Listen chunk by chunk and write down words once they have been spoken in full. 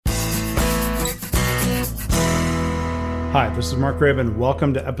Hi, this is Mark Graban.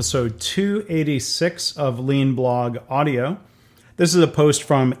 Welcome to episode 286 of Lean Blog Audio. This is a post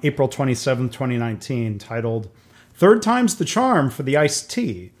from April 27, 2019, titled Third Time's the Charm for the Iced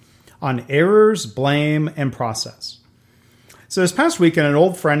Tea on Errors, Blame, and Process. So this past weekend, an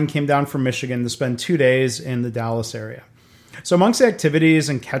old friend came down from Michigan to spend 2 days in the Dallas area. So amongst the activities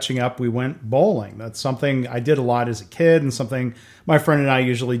and catching up, we went bowling. That's something I did a lot as a kid and something my friend and I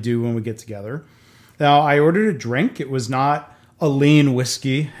usually do when we get together. Now, I ordered a drink. It was not a lean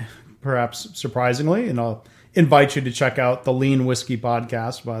whiskey, perhaps surprisingly, and I'll invite you to check out the Lean Whiskey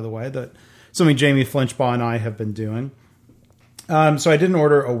podcast, by the way, that something Jamie Flinchbaugh and I have been doing. So I didn't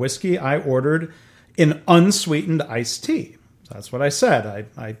order a whiskey. I ordered an unsweetened iced tea. That's what I said.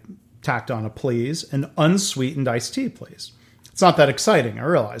 I tacked on a please, an unsweetened iced tea, please. It's not that exciting, I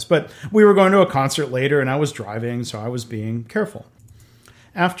realize, but we were going to a concert later and I was driving, so I was being careful.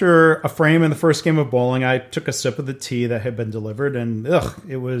 After a frame in the first game of bowling, I took a sip of the tea that had been delivered, and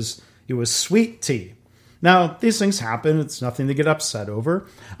it was sweet tea. Now, these things happen. It's nothing to get upset over.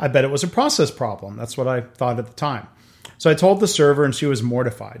 I bet it was a process problem. That's what I thought at the time. So I told the server, and she was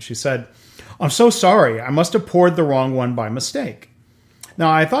mortified. She said, "I'm so sorry. I must have poured the wrong one by mistake."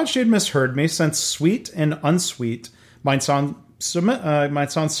 Now, I thought she had misheard me, since sweet and unsweet might sound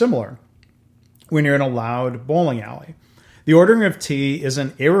similar when you're in a loud bowling alley. The ordering of tea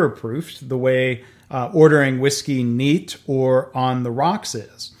isn't error-proofed the way ordering whiskey neat or on the rocks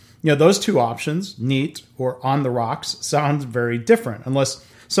is. You know, those two options, neat or on the rocks, sound very different unless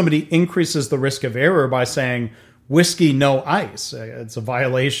somebody increases the risk of error by saying whiskey, no ice. It's a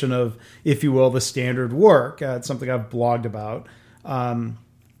violation of, if you will, the standard work. It's something I've blogged about. You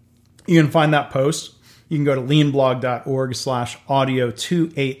can find that post. You can go to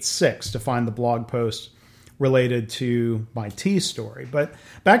leanblog.org/audio286 to find the blog post related to my tea story. But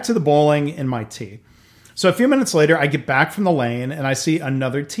back to the bowling and my tea. So a few minutes later, I get back from the lane and I see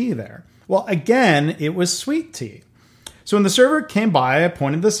another tea there. Well, again, it was sweet tea. So when the server came by, I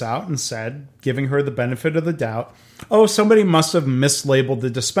pointed this out and said, giving her the benefit of the doubt, "Oh, somebody must have mislabeled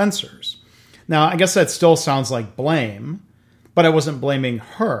the dispensers." Now, I guess that still sounds like blame, but I wasn't blaming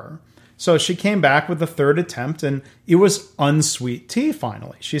her. So she came back with a third attempt and it was unsweet tea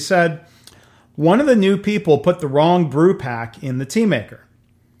finally. She said, "One of the new people put the wrong brew pack in the tea maker."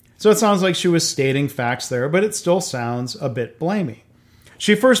 So it sounds like she was stating facts there, but it still sounds a bit blamey.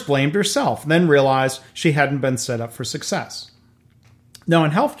 She first blamed herself, then realized she hadn't been set up for success. Now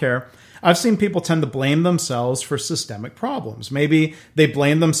in healthcare, I've seen people tend to blame themselves for systemic problems. Maybe they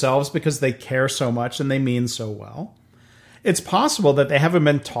blame themselves because they care so much and they mean so well. It's possible that they haven't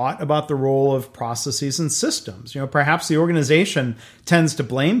been taught about the role of processes and systems. You know, perhaps the organization tends to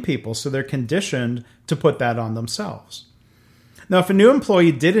blame people, so they're conditioned to put that on themselves. Now, if a new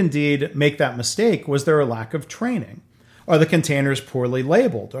employee did indeed make that mistake, was there a lack of training? Are the containers poorly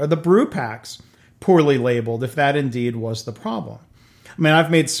labeled? Are the brew packs poorly labeled, if that indeed was the problem? I mean, I've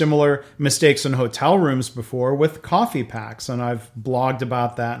made similar mistakes in hotel rooms before with coffee packs, and I've blogged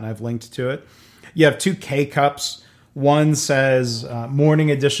about that and I've linked to it. You have 2 K-cups. One says morning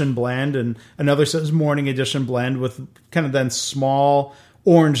edition blend and another says morning edition blend with kind of then small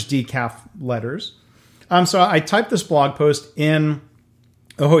orange decaf letters. So I typed this blog post in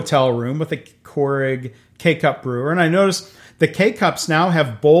a hotel room with a Keurig K-Cup brewer, and I noticed the K-Cups now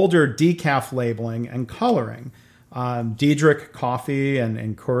have bolder decaf labeling and coloring. Diedrich Coffee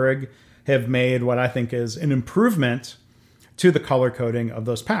and Keurig have made what I think is an improvement to the color coding of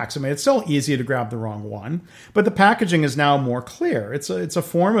those packs. I mean, it's still easy to grab the wrong one, but the packaging is now more clear. It's a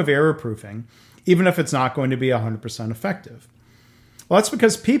form of error proofing, even if it's not going to be 100% effective. Well, that's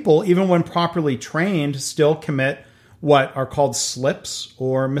because people, even when properly trained, still commit what are called slips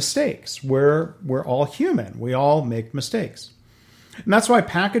or mistakes. We're all human. We all make mistakes. And that's why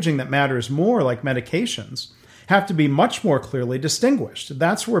packaging that matters more, like medications, have to be much more clearly distinguished.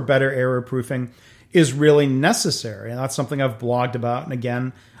 That's where better error proofing is really necessary. And that's something I've blogged about. And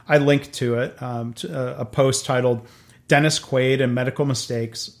again, I linked to it, to a post titled Dennis Quaid and Medical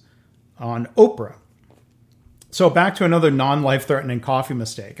Mistakes on Oprah. So back to another non-life-threatening coffee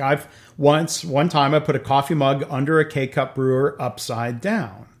mistake. One time I put a coffee mug under a K-Cup brewer upside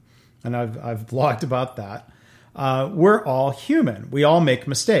down. And I've blogged about that. We're all human. We all make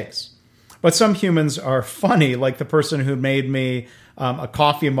mistakes. But some humans are funny, like the person who made me a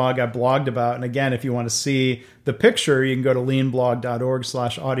coffee mug I blogged about. And again, if you want to see the picture, you can go to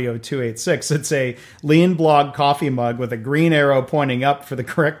leanblog.org/audio286. It's a Lean Blog coffee mug with a green arrow pointing up for the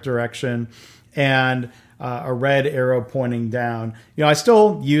correct direction and a red arrow pointing down. You know, I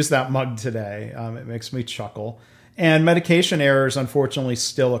still use that mug today. It makes me chuckle. And medication errors, unfortunately,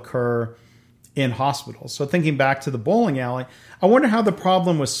 still occur in hospitals. So thinking back to the bowling alley, I wonder how the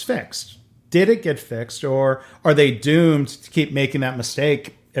problem was fixed. Did it get fixed, or are they doomed to keep making that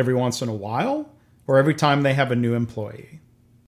mistake every once in a while, or every time they have a new employee?